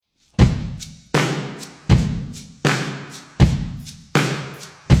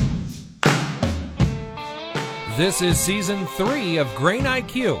This is Season 3 of Grain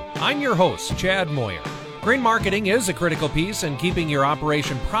IQ. I'm your host, Chad Moyer. Grain marketing is a critical piece in keeping your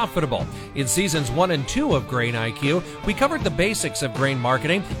operation profitable. In Seasons 1 and 2 of Grain IQ, we covered the basics of grain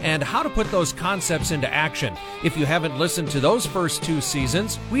marketing and how to put those concepts into action. If you haven't listened to those first two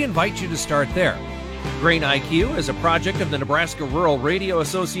seasons, we invite you to start there. Grain IQ is a project of the Nebraska Rural Radio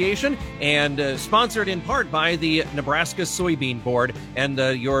Association and sponsored in part by the Nebraska Soybean Board and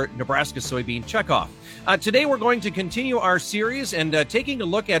your Nebraska Soybean Checkoff. Today we're going to continue our series and taking a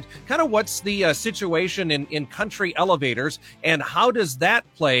look at kind of what's the situation in country elevators and how does that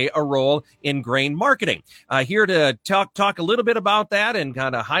play a role in grain marketing. Here to talk a little bit about that and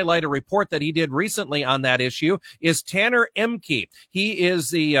kind of highlight a report that he did recently on that issue is Tanner Ehmke. He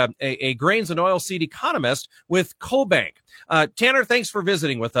is a Grains and Oilseeds Economist with CoBank. Tanner, thanks for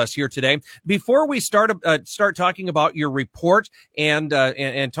visiting with us here today. Before we start talking about your report and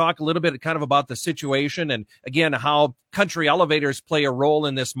talk a little bit kind of about the situation and again how country elevators play a role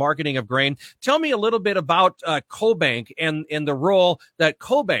in this marketing of grain, tell me a little bit about CoBank and the role that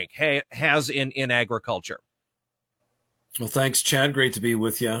CoBank has in agriculture. Well, thanks, Chad. Great to be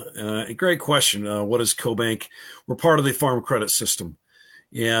with you. Great question. What is CoBank? We're part of the Farm Credit System.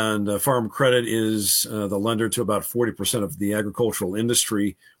 And Farm Credit is the lender to about 40% of the agricultural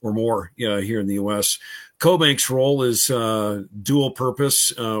industry or more here in the U.S. CoBank's role is dual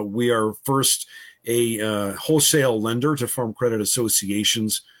purpose. We are first a wholesale lender to farm credit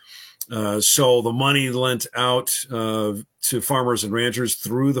associations. So the money lent out to farmers and ranchers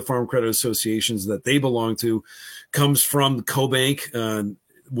through the farm credit associations that they belong to comes from CoBank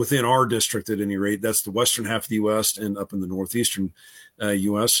within our district at any rate. That's the western half of the U.S. and up in the northeastern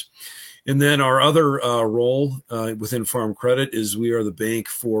U.S. And then our other role within Farm Credit is we are the bank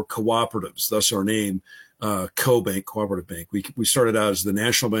for cooperatives. Thus our name, CoBank, Cooperative Bank. We started out as the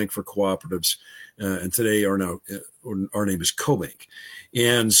National Bank for Cooperatives, and today our name is CoBank.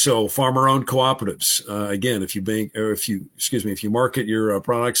 And so farmer-owned cooperatives. Again, if you market your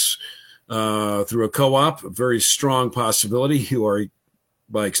products through a co-op, a very strong possibility you are,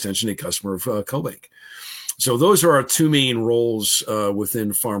 by extension, a customer of CoBank. So those are our two main roles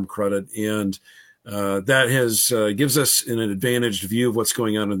within Farm Credit, and that gives us an advantaged view of what's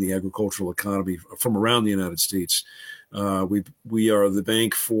going on in the agricultural economy from around the United States. We are the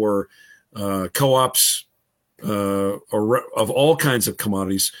bank for co-ops of all kinds of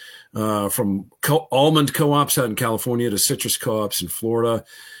commodities, from almond co-ops out in California to citrus co-ops in Florida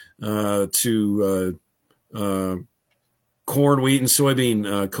to corn, wheat, and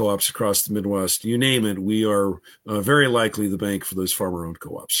soybean co-ops across the Midwest. You name it, we are very likely the bank for those farmer-owned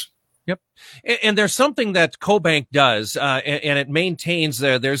co-ops. Yep. And there's something that CoBank does, and it maintains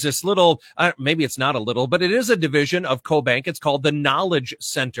there's this little, maybe it's not a little, but it is a division of CoBank. It's called the Knowledge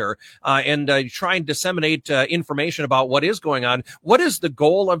Center, and try and disseminate information about what is going on. What is the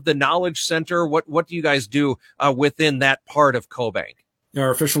goal of the Knowledge Center? What do you guys do within that part of CoBank?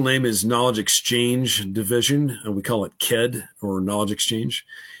 Our official name is Knowledge Exchange Division. We call it KED, or Knowledge Exchange.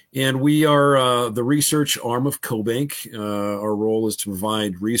 And we are the research arm of CoBank. Our role is to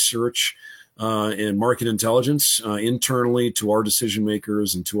provide research and market intelligence internally to our decision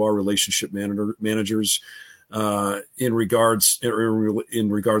makers and to our relationship managers in regards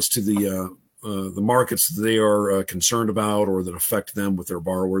to the markets that they are concerned about or that affect them with their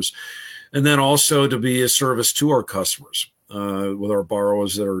borrowers, and then also to be a service to our customers. With our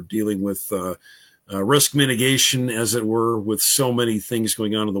borrowers that are dealing with risk mitigation, as it were, with so many things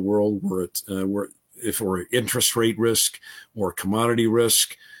going on in the world, if we're interest rate risk or commodity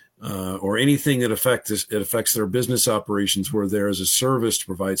risk or anything that affects their business operations, we're there as a service to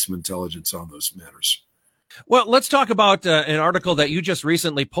provide some intelligence on those matters. Well, let's talk about an article that you just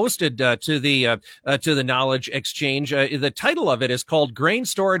recently posted to the Knowledge Exchange. The title of it is called "Grain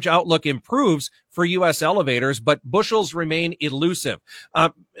Storage Outlook Improves for U.S. Elevators, but Bushels Remain Elusive."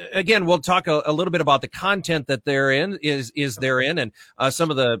 Again, we'll talk a little bit about the content that is therein and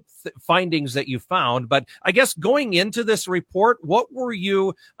some of the findings that you found. But I guess going into this report, what were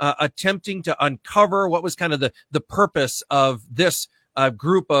you attempting to uncover? What was kind of the purpose of this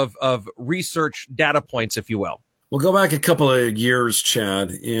group of research data points, if you will? We'll go back a couple of years,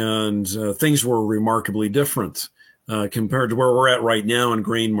 Chad, and things were remarkably different compared to where we're at right now in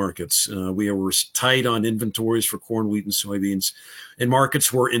grain markets. We were tight on inventories for corn, wheat, and soybeans, and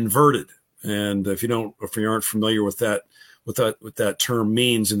markets were inverted. And if you aren't familiar with what that term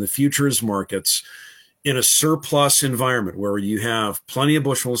means, in the futures markets, in a surplus environment where you have plenty of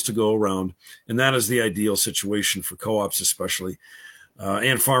bushels to go around, and that is the ideal situation for co-ops especially,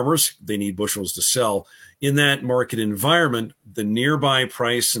 and farmers, they need bushels to sell. In that market environment, the nearby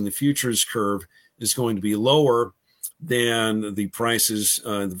price in the futures curve is going to be lower than the prices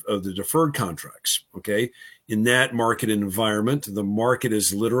of the deferred contracts. Okay. In that market environment, the market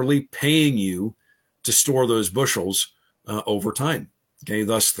is literally paying you to store those bushels over time. Okay.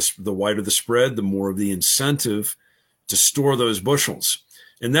 Thus, the wider the spread, the more of the incentive to store those bushels.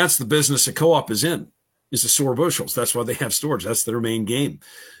 And that's the business a co-op is in, is to store bushels. That's why they have storage. That's their main game.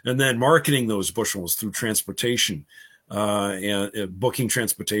 And then marketing those bushels through transportation, and booking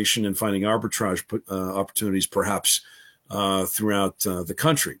transportation and finding arbitrage opportunities perhaps throughout the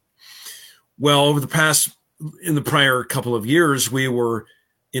country. Well, in the prior couple of years, we were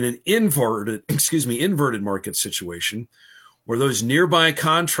in an inverted market situation where those nearby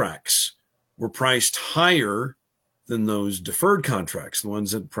contracts were priced higher than those deferred contracts, the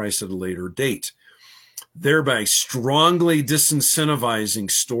ones that priced at a later date, thereby strongly disincentivizing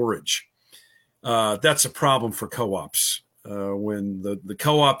storage. That's a problem for co-ops. When the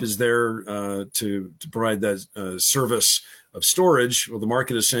co-op is there to provide that service of storage, well, the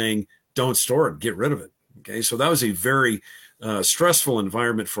market is saying, don't store it, get rid of it. Okay, so that was a very stressful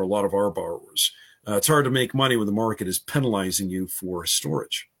environment for a lot of our borrowers. It's hard to make money when the market is penalizing you for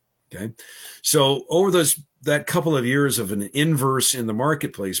storage. Okay, so over that couple of years of an inverse in the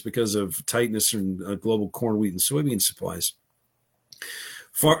marketplace because of tightness in global corn, wheat, and soybean supplies,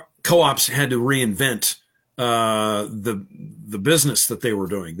 co-ops had to reinvent the business that they were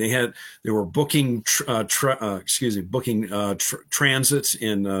doing. They were booking transits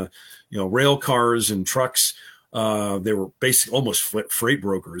in rail cars and trucks. They were basically almost freight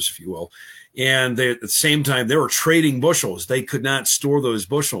brokers, if you will. And at the same time, they were trading bushels. They could not store those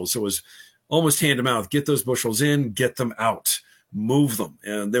bushels. So it was almost hand to mouth. Get those bushels in, get them out, move them.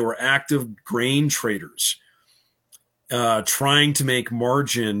 And they were active grain traders trying to make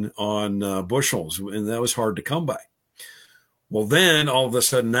margin on bushels. And that was hard to come by. Well, then all of a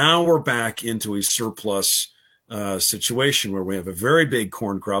sudden, now we're back into a surplus situation where we have a very big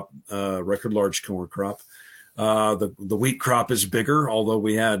corn crop, record large corn crop. The wheat crop is bigger, although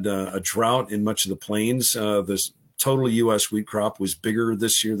we had a drought in much of the plains. The total U.S. wheat crop was bigger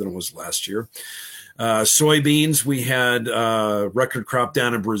this year than it was last year. Soybeans, we had record crop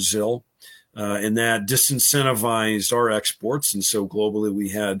down in Brazil, and that disincentivized our exports. And so globally, we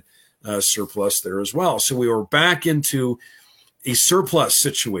had surplus there as well. So we were back into a surplus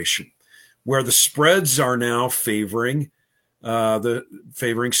situation where the spreads are now favoring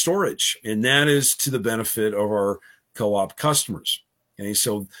storage, and that is to the benefit of our co-op customers. Okay,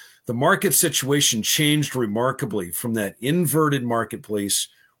 so the market situation changed remarkably from that inverted marketplace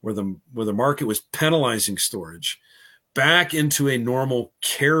where the market was penalizing storage back into a normal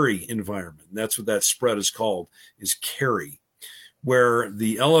carry environment. That's what that spread is called, is carry, where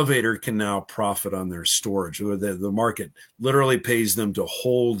the elevator can now profit on their storage. The market literally pays them to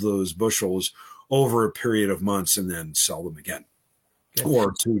hold those bushels over a period of months and then sell them again,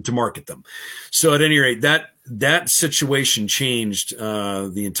 or to market them. So at any rate, that situation changed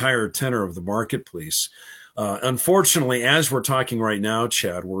the entire tenor of the marketplace. Unfortunately, as we're talking right now,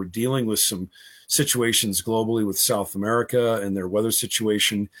 Chad, we're dealing with some situations globally with South America and their weather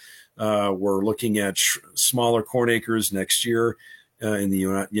situation. We're looking at smaller corn acres next year in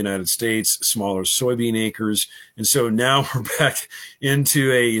the United States, smaller soybean acres. And so now we're back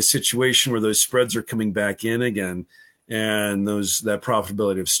into a situation where those spreads are coming back in again. And that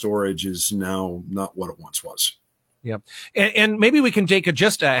profitability of storage is now not what it once was. Yep. And maybe we can take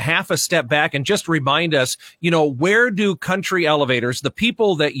just a half a step back and just remind us, where do country elevators, the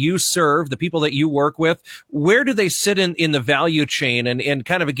people that you serve, the people that you work with, where do they sit in the value chain? And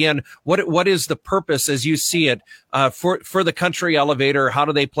kind of, again, what is the purpose as you see it for the country elevator? How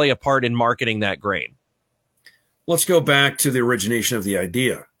do they play a part in marketing that grain? Let's go back to the origination of the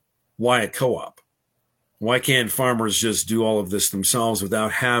idea. Why a co-op? Why can't farmers just do all of this themselves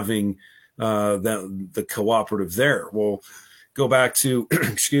without having the cooperative there? Well, go back to,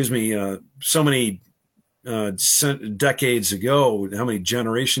 so many decades ago, how many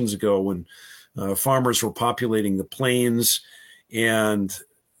generations ago, when farmers were populating the plains and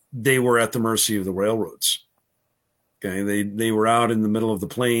they were at the mercy of the railroads. Okay, they were out in the middle of the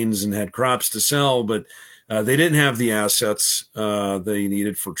plains and had crops to sell, but they didn't have the assets they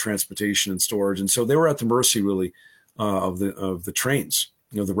needed for transportation and storage, and so they were at the mercy, really, of the trains,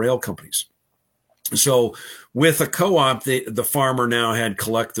 the rail companies. So with a co-op, the farmer now had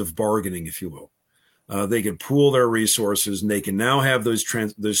collective bargaining, if you will. They could pool their resources, and they can now have those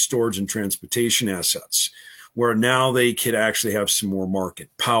storage and transportation assets, where now they could actually have some more market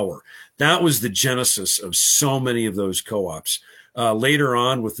power. That was the genesis of so many of those co-ops. Later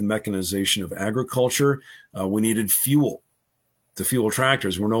on, with the mechanization of agriculture, we needed fuel to fuel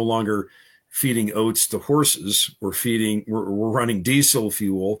tractors. We're no longer feeding oats to horses. We're running diesel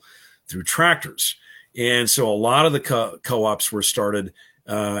fuel through tractors. And so a lot of the co-ops were started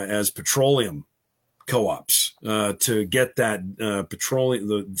as petroleum co-ops to get that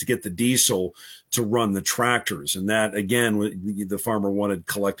petroleum, to get the diesel to run the tractors. And that, again, the farmer wanted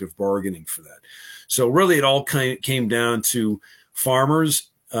collective bargaining for that. So really it all came down to farmers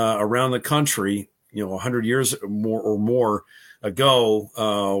around the country, 100 years or more ago,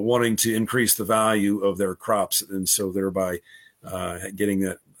 wanting to increase the value of their crops. And so thereby getting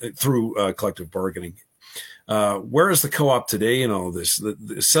that through collective bargaining. Where is the co-op today in all of this?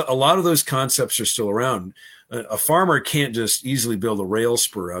 A lot of those concepts are still around. A farmer can't just easily build a rail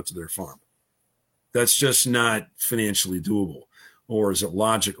spur out to their farm. That's just not financially doable, or is it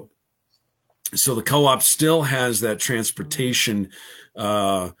logical? So the co-op still has that transportation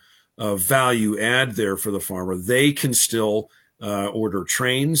value add there for the farmer. They can still order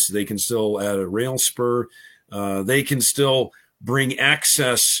trains. They can still add a rail spur. They can still bring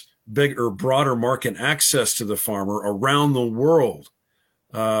access, bigger, broader market access to the farmer around the world,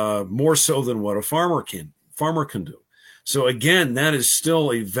 more so than what a farmer can do. So again, that is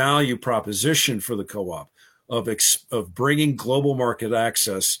still a value proposition for the co-op of bringing global market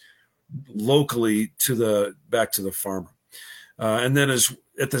access locally back to the farmer. And then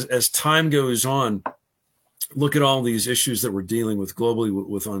as time goes on, look at all these issues that we're dealing with globally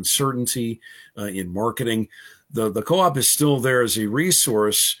with uncertainty in marketing. The co-op is still there as a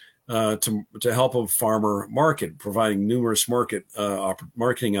resource to help a farmer market, providing numerous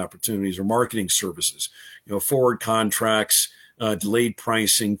marketing opportunities or marketing services, forward contracts, delayed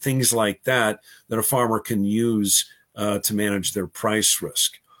pricing, things like that a farmer can use to manage their price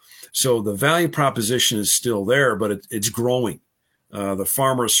risk. So the value proposition is still there, but it's growing. The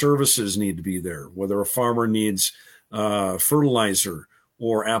farmer services need to be there, whether a farmer needs fertilizer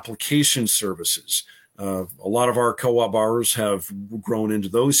or application services. A lot of our co-op borrowers have grown into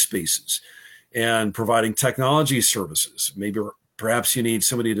those spaces and providing technology services. Maybe perhaps you need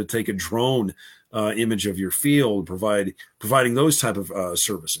somebody to take a drone image of your field, providing those type of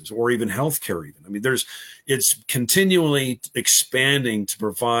services, or even healthcare. Even, I mean, it's continually expanding to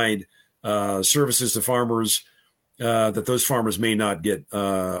provide services to farmers that those farmers may not get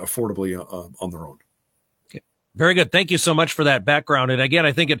affordably on their own. Very good. Thank you so much for that background. And again,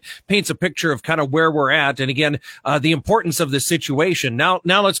 I think it paints a picture of kind of where we're at. And again, the importance of the situation. Now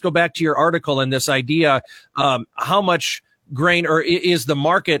let's go back to your article and this idea, how much grain, or is the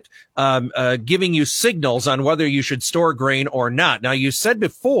market giving you signals on whether you should store grain or not? Now, you said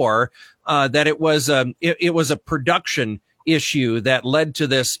before that it was a production issue that led to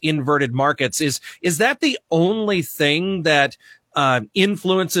this inverted markets. Is that the only thing that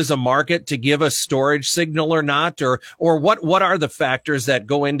influences a market to give a storage signal or not, or what are the factors that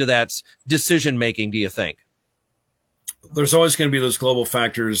go into that decision making, do you think? There's always going to be those global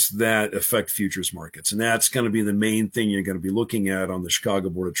factors that affect futures markets, and that's going to be the main thing you're going to be looking at on the Chicago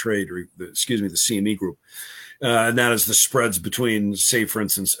Board of Trade, or the CME group, and that is the spreads between, say, for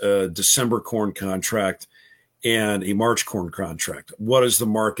instance, a December corn contract and a March corn contract. What is the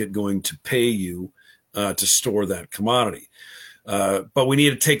market going to pay you to store that commodity? But we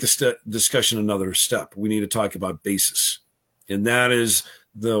need to take the discussion another step. We need to talk about basis, and that is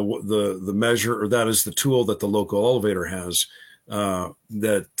the measure, or that is the tool that the local elevator has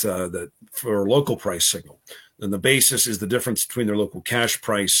that for a local price signal. And the basis is the difference between their local cash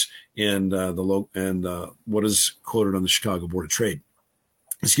price and what is quoted on the Chicago Board of Trade.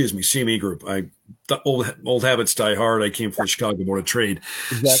 Excuse me, CME Group. Old habits die hard. I came from the Chicago Board of Trade,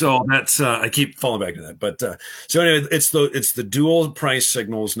 exactly. So that's I keep falling back to that. But so anyway, it's the dual price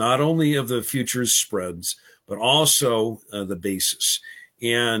signals, not only of the futures spreads, but also the basis,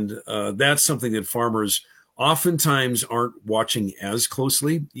 and that's something that farmers oftentimes aren't watching as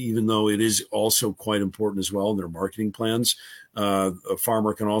closely, even though it is also quite important as well in their marketing plans. A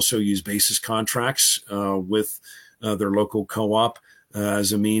farmer can also use basis contracts with their local co-op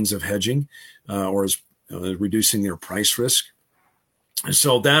as a means of hedging or as reducing their price risk.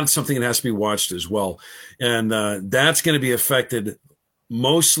 So that's something that has to be watched as well. And that's going to be affected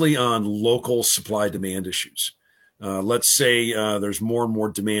mostly on local supply-demand issues. Let's say there's more and more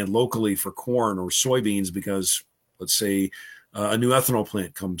demand locally for corn or soybeans because, let's say, a new ethanol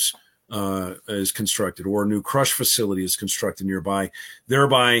plant is constructed, or a new crush facility is constructed nearby,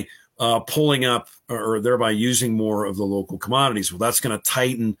 thereby pulling up or thereby using more of the local commodities. Well, that's going to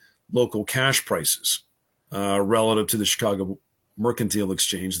tighten local cash prices relative to the Chicago Mercantile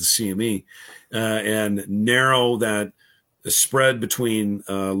Exchange, the CME, and narrow the spread between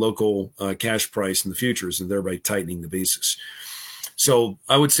local cash price and the futures, and thereby tightening the basis. So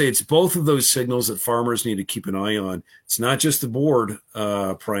I would say it's both of those signals that farmers need to keep an eye on. It's not just the board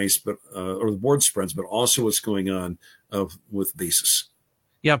price, but or the board spreads, but also what's going on with basis.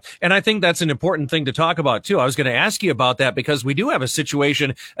 Yeah. And I think that's an important thing to talk about, too. I was going to ask you about that because we do have a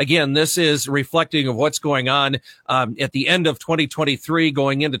situation. Again, this is reflecting of what's going on at the end of 2023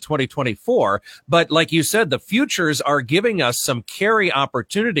 going into 2024. But like you said, the futures are giving us some carry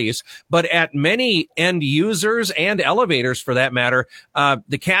opportunities. But at many end users and elevators, for that matter,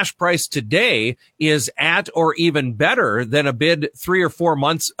 the cash price today is at or even better than a bid 3 or 4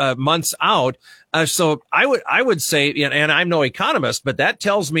 months out. So I would say, and I'm no economist, but that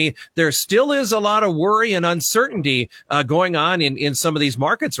tells me there still is a lot of worry and uncertainty going on in some of these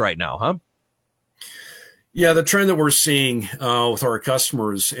markets right now, huh? Yeah, the trend that we're seeing with our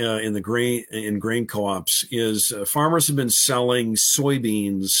customers in grain co-ops is farmers have been selling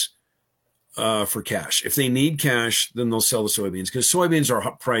soybeans for cash. If they need cash, then they'll sell the soybeans because soybeans are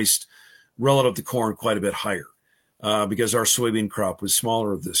priced relative to corn quite a bit higher because our soybean crop was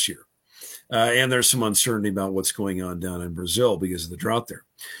smaller this year. And there's some uncertainty about what's going on down in Brazil because of the drought there.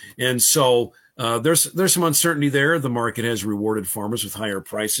 And so there's some uncertainty there. The market has rewarded farmers with higher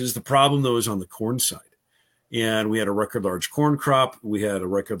prices. The problem, though, is on the corn side. And we had a record large corn crop. We had a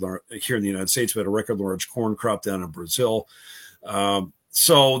record large here in the United States. We had a record large corn crop down in Brazil.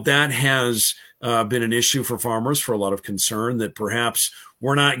 So that has been an issue for farmers, for a lot of concern that perhaps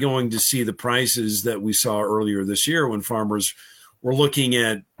we're not going to see the prices that we saw earlier this year when farmers we're looking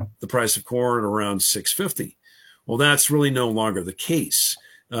at the price of corn around $6.50. Well, that's really no longer the case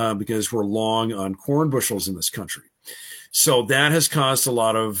because we're long on corn bushels in this country. So that has caused a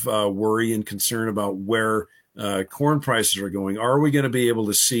lot of worry and concern about where corn prices are going. Are we going to be able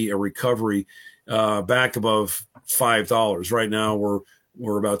to see a recovery back above $5? Right now,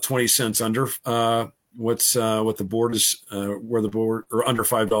 we're about 20 cents under what the board is, where the board, or under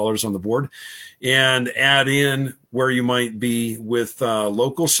 $5 on the board, and add in where you might be with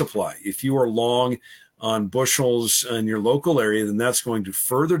local supply. If you are long on bushels in your local area, then that's going to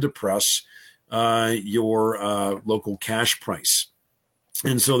further depress your local cash price.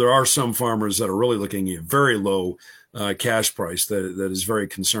 And so there are some farmers that are really looking at very low cash price that is very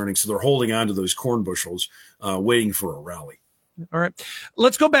concerning. So they're holding on to those corn bushels, waiting for a rally. All right.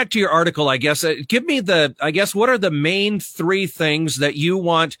 Let's go back to your article, I guess. Give me what are the main 3 things that you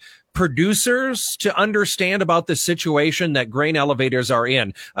want producers to understand about the situation that grain elevators are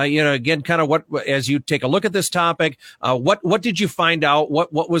in? Again, kind of what, as you take a look at this topic, what did you find out?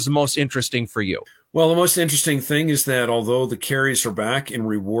 What was the most interesting for you? Well, the most interesting thing is that although the carries are back in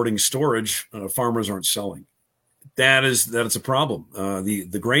rewarding storage, farmers aren't selling. That is a problem.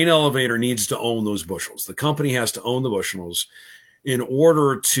 The grain elevator needs to own those bushels. The company has to own the bushels in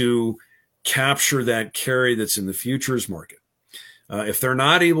order to capture that carry that's in the futures market. If they're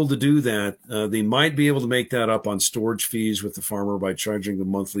not able to do that, they might be able to make that up on storage fees with the farmer by charging the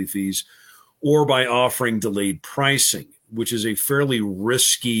monthly fees or by offering delayed pricing, which is a fairly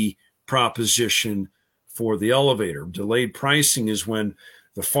risky proposition for the elevator. Delayed pricing is when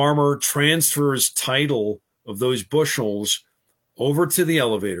the farmer transfers title of those bushels over to the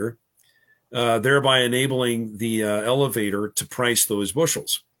elevator, thereby enabling the elevator to price those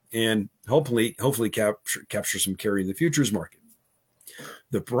bushels and hopefully capture some carry in the futures market.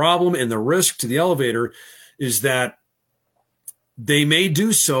 The problem and the risk to the elevator is that they may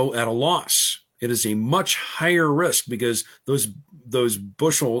do so at a loss. It is a much higher risk because those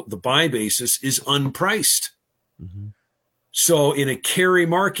bushel, the buy basis is unpriced. Mm-hmm. So in a carry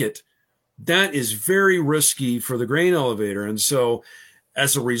market, that is very risky for the grain elevator. And so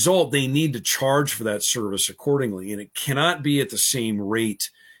as a result, they need to charge for that service accordingly. And it cannot be at the same rate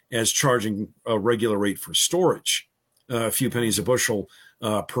as charging a regular rate for storage, a few pennies a bushel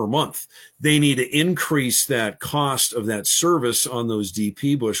per month. They need to increase that cost of that service on those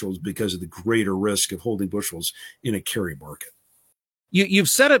DP bushels because of the greater risk of holding bushels in a carry market. You've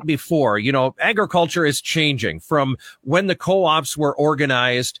said it before, agriculture is changing from when the co-ops were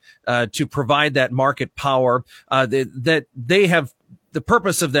organized to provide that market power, that they have, the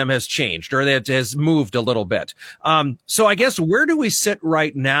purpose of them has changed, or that has moved a little bit. So I guess where do we sit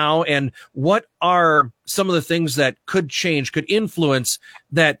right now, and what are some of the things that could change, could influence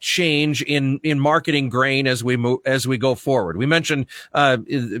that change in marketing grain as we go forward? We mentioned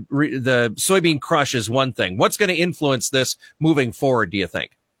the soybean crush is one thing. What's going to influence this moving forward, do you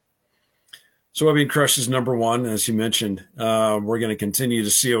think? Soybean crush is number one, as you mentioned. We're going to continue to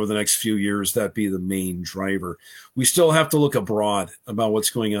see over the next few years that be the main driver. We still have to look abroad about what's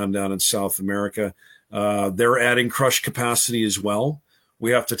going on down in South America. They're adding crush capacity as well.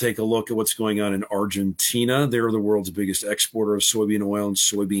 We have to take a look at what's going on in Argentina. They're the world's biggest exporter of soybean oil and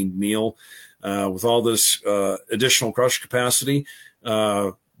soybean meal. With all this additional crush capacity,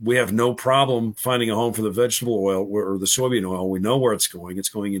 we have no problem finding a home for the vegetable oil or the soybean oil. We know where it's going. It's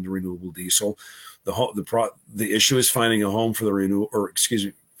going into renewable diesel. The issue is finding a home for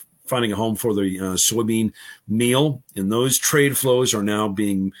the finding a home for the soybean meal, and those trade flows are now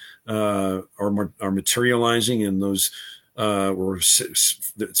being are materializing, and those we're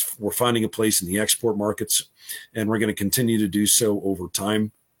finding a place in the export markets, and we're going to continue to do so over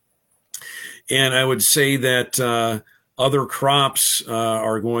time. And I would say that other crops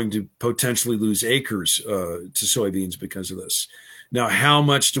are going to potentially lose acres to soybeans because of this. Now, how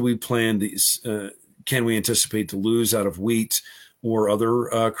much do we plan these? Can we anticipate to lose out of wheat or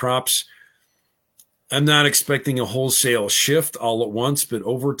other crops? I'm not expecting a wholesale shift all at once, but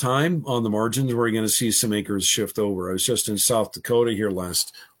over time on the margins, we're going to see some acres shift over. I was just in South Dakota here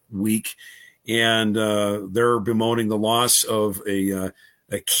last week, and they're bemoaning the loss of a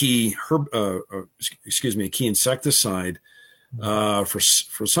key key insecticide for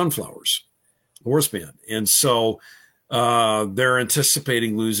sunflowers, horse band, and so they're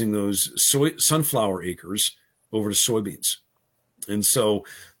anticipating losing those sunflower acres over to soybeans. And so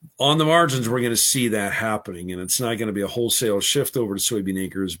on the margins, we're going to see that happening, and it's not going to be a wholesale shift over to soybean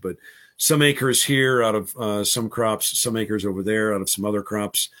acres, but some acres here out of some crops, some acres over there out of some other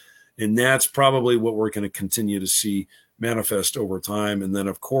crops. And that's probably what we're going to continue to see manifest over time. And then,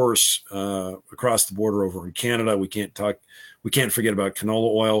 of course, across the border over in Canada, we can't forget about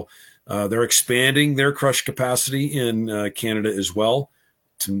canola oil. They're expanding their crush capacity in Canada as well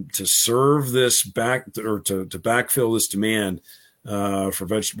to serve this to backfill this demand for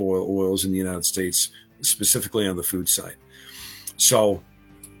vegetable oils in the United States, specifically on the food side. So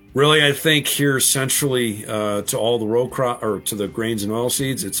really, I think here centrally to all the row crop or to the grains and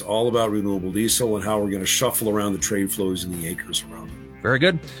oilseeds, it's all about renewable diesel and how we're going to shuffle around the trade flows and the acres around it. Very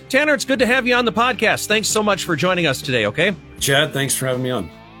good. Tanner, it's good to have you on the podcast. Thanks so much for joining us today, okay? Chad, thanks for having me on.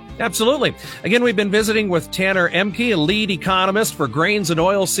 Absolutely. Again, we've been visiting with Tanner Ehmke, a lead economist for Grains and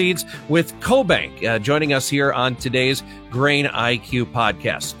Oilseeds with CoBank, joining us here on today's Grain IQ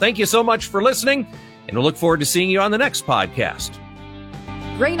podcast. Thank you so much for listening, and we'll look forward to seeing you on the next podcast.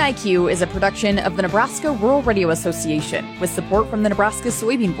 Grain IQ is a production of the Nebraska Rural Radio Association with support from the Nebraska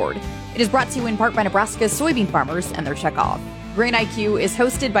Soybean Board. It is brought to you in part by Nebraska soybean farmers and their checkoff. Grain IQ is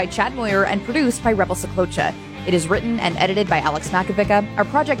hosted by Chad Moyer and produced by Rebel Saklocha. It is written and edited by Alex Makovica. Our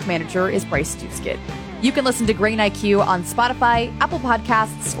project manager is Bryce Stuskit. You can listen to Grain IQ on Spotify, Apple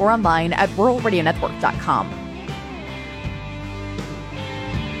Podcasts, or online at ruralradionetwork.com.